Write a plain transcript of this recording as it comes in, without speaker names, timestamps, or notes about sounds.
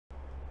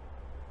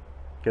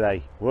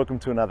G'day, welcome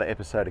to another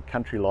episode of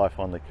Country Life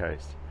on the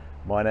Coast.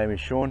 My name is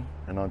Sean,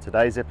 and on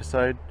today's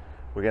episode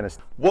we're going to...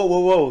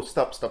 Whoa,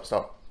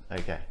 stop.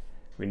 Okay,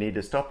 we need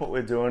to stop what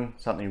we're doing.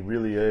 Something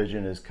really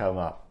urgent has come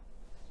up.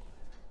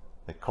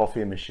 The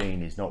coffee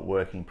machine is not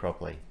working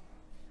properly.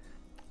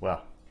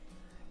 Well,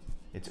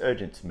 it's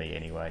urgent to me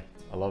anyway.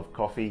 I love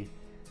coffee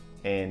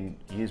and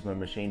use my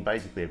machine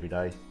basically every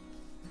day.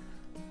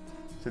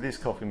 So this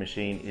coffee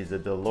machine is a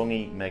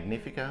Delonghi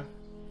Magnifica,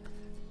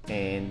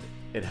 and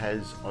it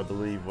has, I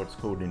believe, what's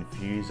called an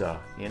infuser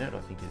in it, I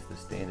think is the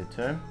standard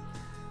term.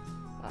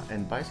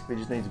 And basically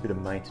just needs a bit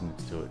of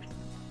maintenance to it.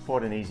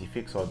 Quite an easy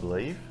fix, I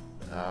believe,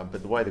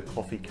 but the way the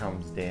coffee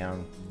comes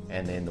down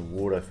and then the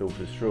water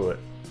filters through it,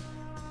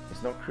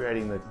 it's not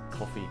creating the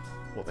coffee,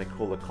 what they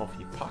call a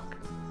coffee puck.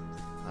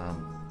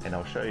 And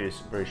I'll show you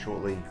very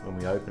shortly when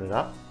we open it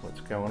up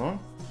what's going on,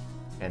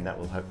 and that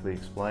will hopefully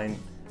explain.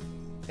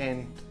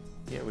 And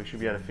yeah, we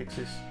should be able to fix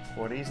this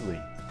quite easily.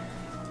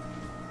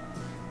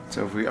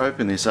 So if we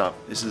open this up,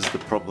 this is the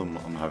problem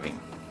I'm having.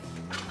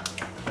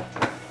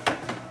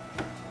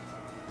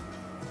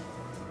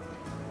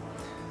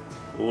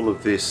 All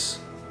of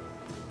this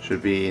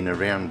should be in a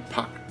round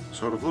puck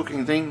sort of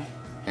looking thing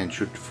and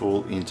should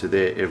fall into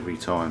there every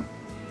time.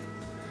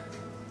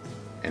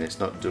 And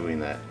it's not doing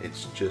that,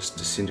 it's just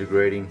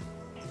disintegrating,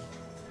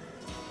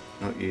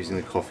 not using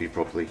the coffee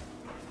properly.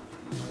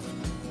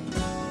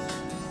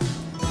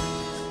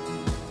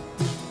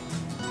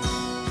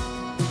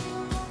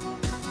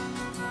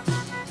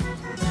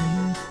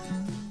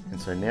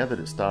 So now that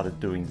it started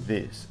doing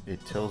this,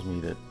 it tells me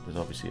that there's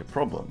obviously a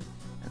problem,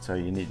 and so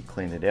you need to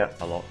clean it out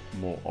a lot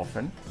more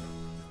often.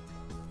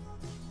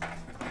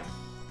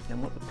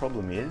 And what the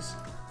problem is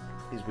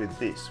with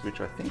this,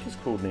 which I think is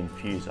called an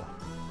infuser.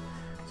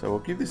 So I'll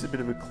give this a bit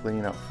of a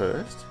clean up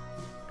first,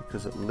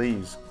 because it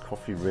leaves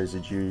coffee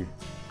residue,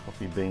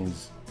 coffee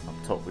beans up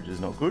top, which is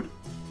not good.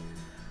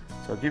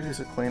 So I'll give this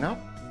a clean up,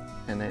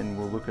 and then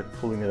we'll look at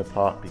pulling it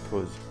apart,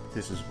 because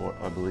this is what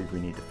I believe we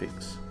need to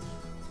fix.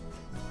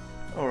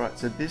 Alright,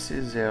 so this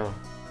is our,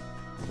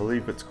 I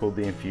believe it's called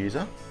the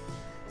infuser,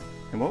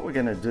 and what we're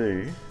going to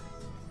do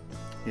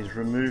is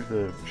remove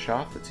the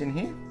shaft that's in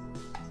here.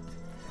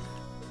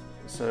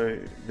 So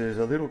there's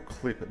a little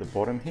clip at the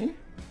bottom here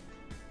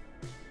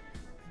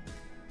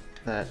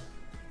that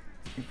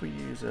if we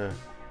use a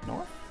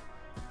knife,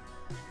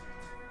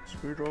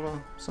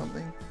 screwdriver,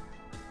 something,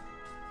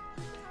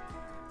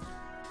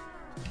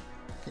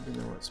 get in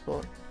the right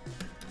spot.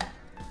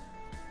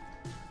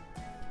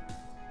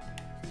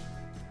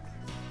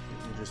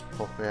 Just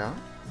pop out.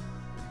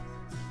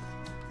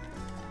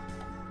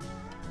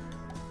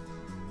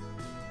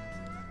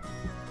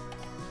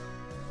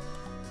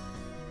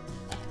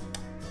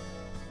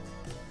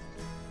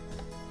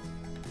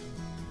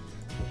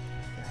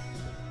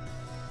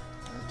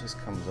 It just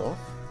comes off,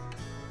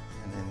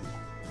 and then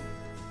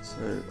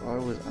so I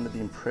was under the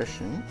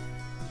impression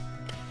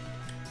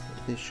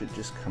that this should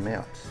just come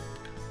out.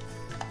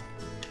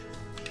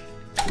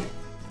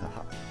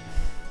 Aha.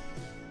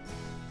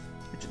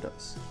 Which it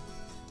does.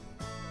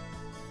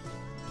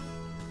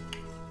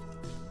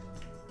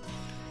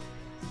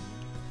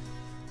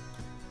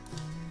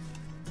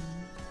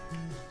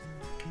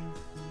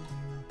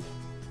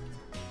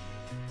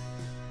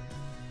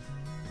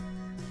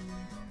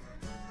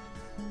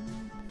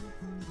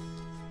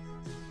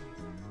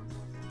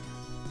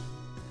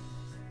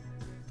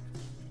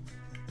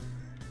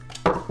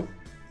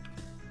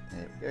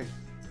 There we go.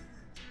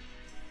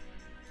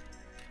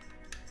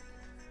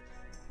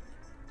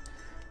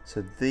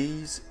 So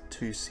these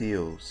two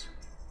seals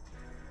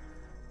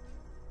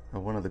are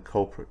one of the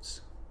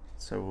culprits.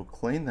 So we'll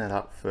clean that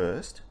up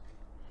first.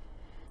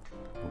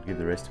 We'll give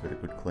the rest of it a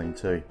good clean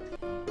too.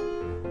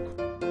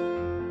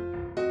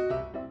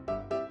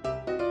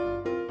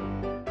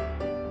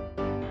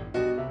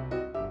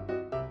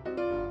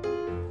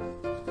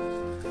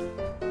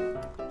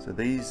 So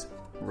these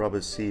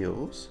rubber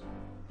seals,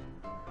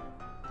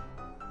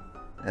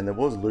 and there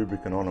was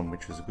lubricant on them,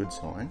 which was a good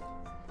sign,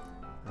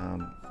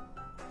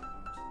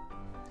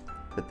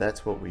 but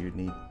that's what we would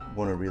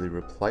want to really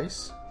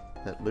replace,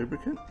 that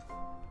lubricant.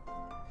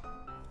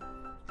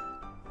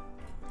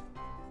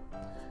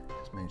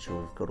 Just make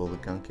sure we've got all the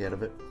gunk out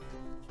of it.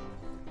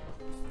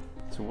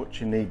 So what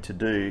you need to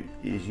do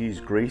is use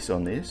grease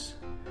on this,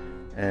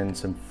 and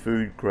some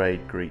food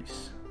grade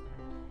grease.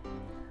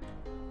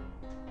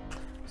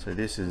 So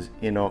this is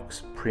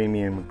inox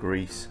premium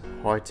grease,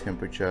 high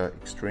temperature,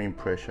 extreme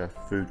pressure,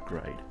 food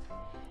grade.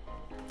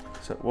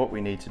 So what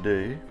we need to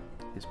do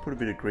is put a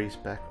bit of grease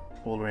back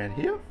all around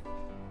here.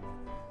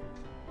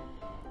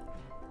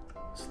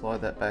 Slide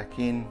that back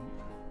in.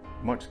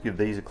 Might just give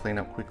these a clean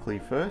up quickly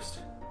first.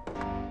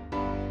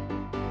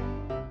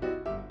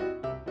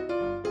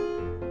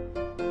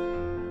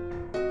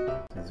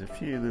 There's a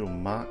few little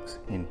marks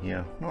in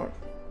here, not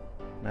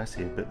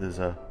massive, but there's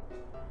a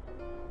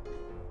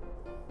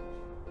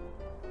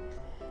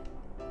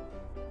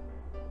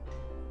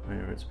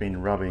where it's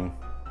been rubbing.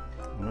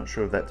 I'm not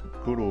sure if that's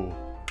good or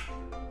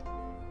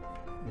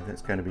if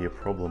that's going to be a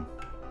problem.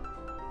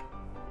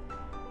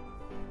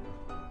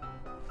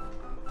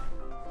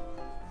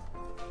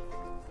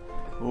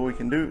 all we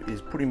can do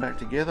is put him back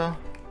together,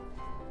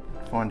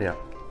 find out.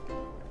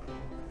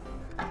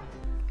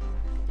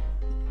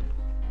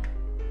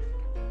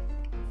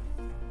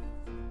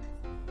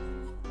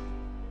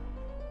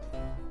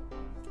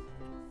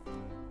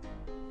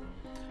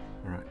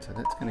 Alright, so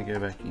that's going to go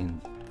back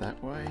in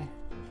that way.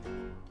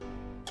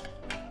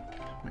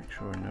 Make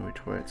sure I know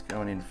which way it's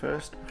going in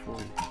first before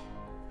we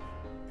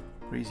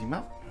grease him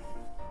up.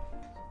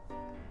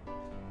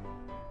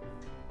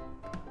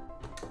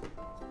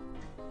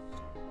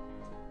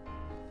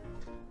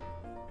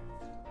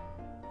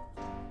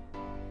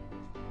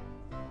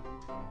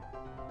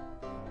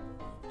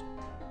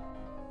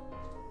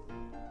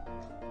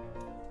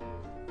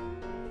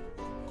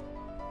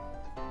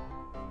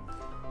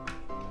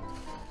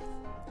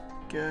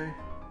 Go.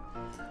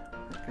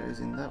 That goes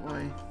in that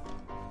way.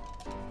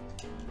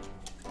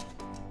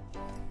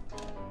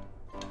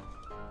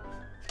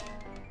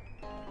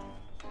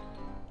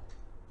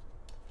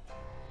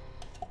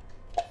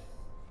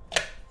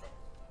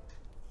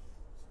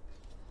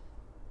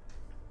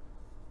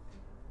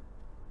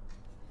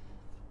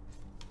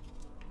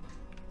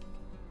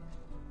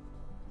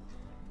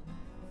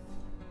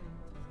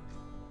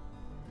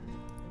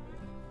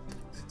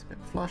 It's a bit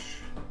flush.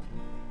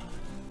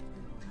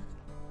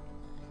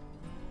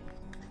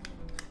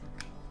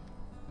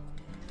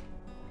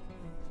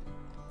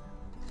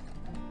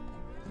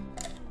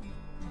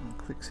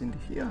 Clicks into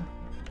here.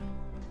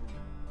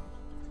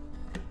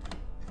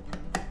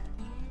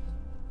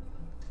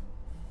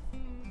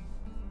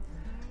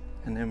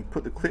 And then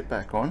put the clip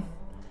back on.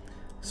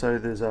 So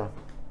there's a,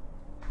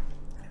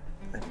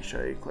 let me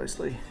show you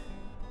closely.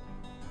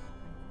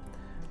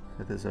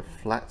 So there's a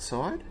flat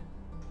side.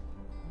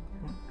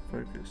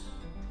 Focus.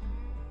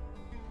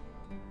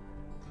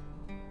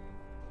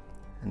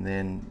 And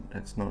then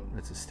that's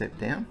a step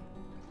down.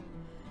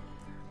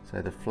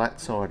 So the flat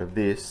side of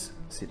this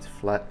sits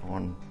flat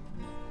on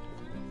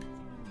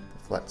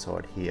the flat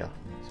side here.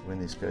 So when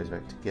this goes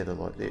back together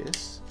like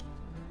this,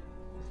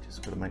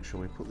 just got to make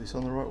sure we put this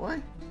on the right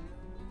way.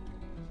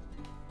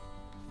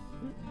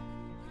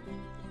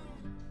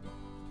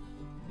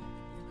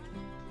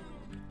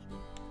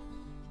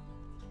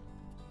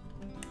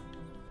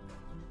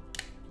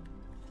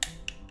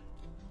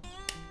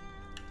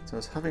 So I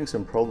was having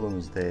some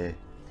problems there,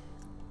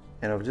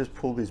 and I've just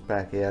pulled this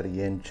back out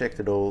again, checked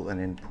it all, and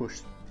then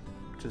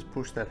just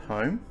pushed that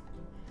home.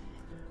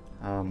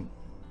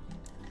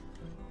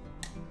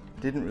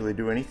 Didn't really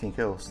do anything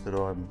else that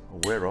I'm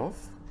aware of,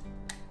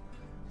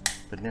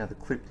 but now the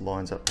clip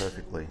lines up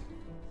perfectly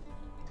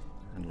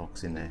and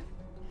locks in there.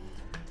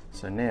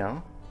 So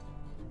now,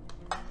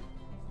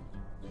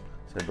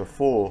 so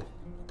before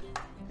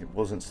it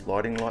wasn't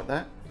sliding like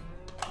that,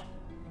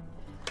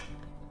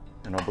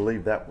 and I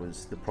believe that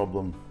was the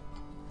problem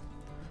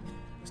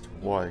as to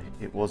why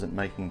it wasn't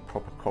making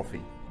proper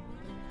coffee.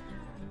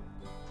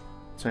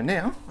 So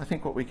now I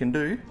think what we can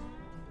do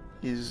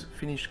is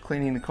finish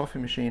cleaning the coffee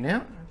machine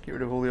out, get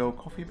rid of all the old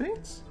coffee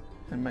beans,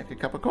 and make a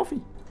cup of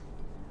coffee.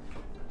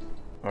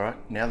 Alright,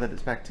 now that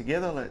it's back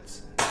together,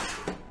 let's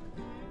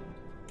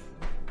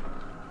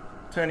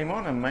turn him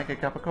on and make a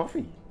cup of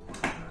coffee.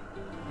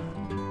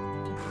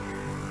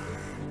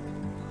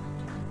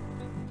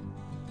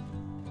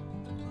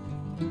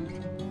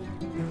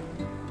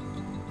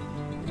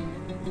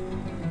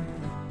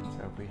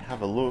 So if we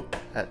have a look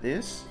at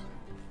this,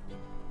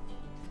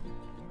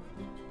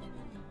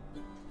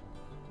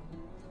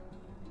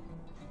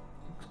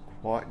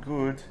 quite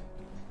good.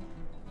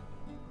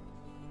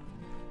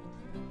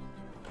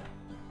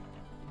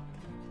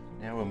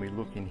 Now when we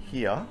look in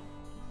here,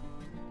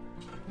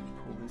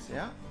 pull this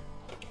out.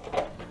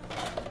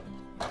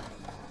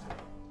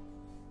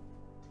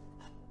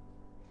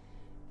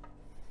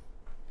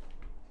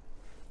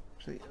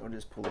 Actually, I'll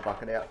just pull the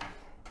bucket out.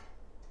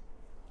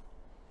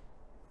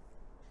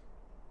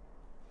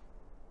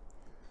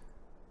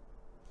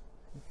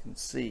 You can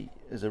see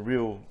there's a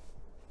real,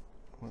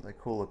 what they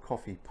call a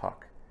coffee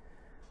puck.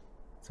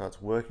 So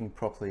it's working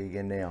properly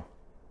again now.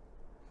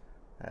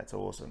 That's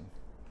awesome.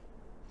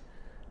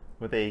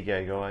 Well, there you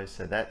go, guys.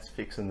 So that's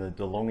fixing the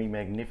Delonghi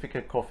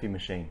Magnifica coffee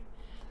machine.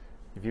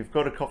 If you've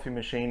got a coffee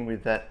machine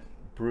with that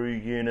brew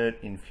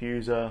unit,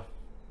 infuser,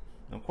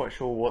 I'm not quite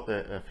sure what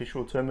the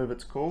official term of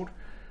it's called.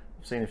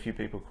 I've seen a few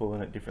people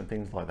calling it different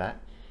things like that.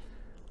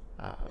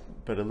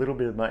 But a little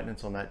bit of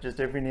maintenance on that,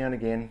 just every now and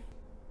again.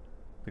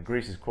 The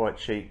grease is quite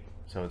cheap,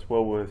 so it's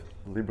well worth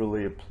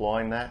liberally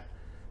applying that.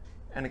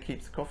 And it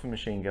keeps the coffee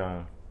machine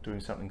going,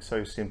 doing something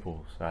so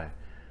simple. So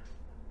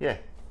yeah,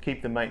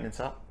 keep the maintenance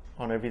up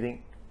on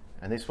everything,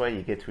 and this way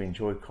you get to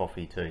enjoy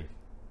coffee too.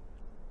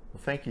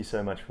 Well, thank you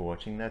so much for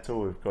watching. That's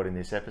all we've got in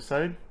this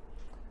episode.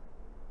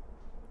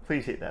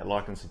 Please hit that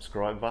like and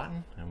subscribe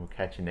button, and we'll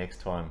catch you next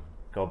time.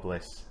 God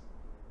bless.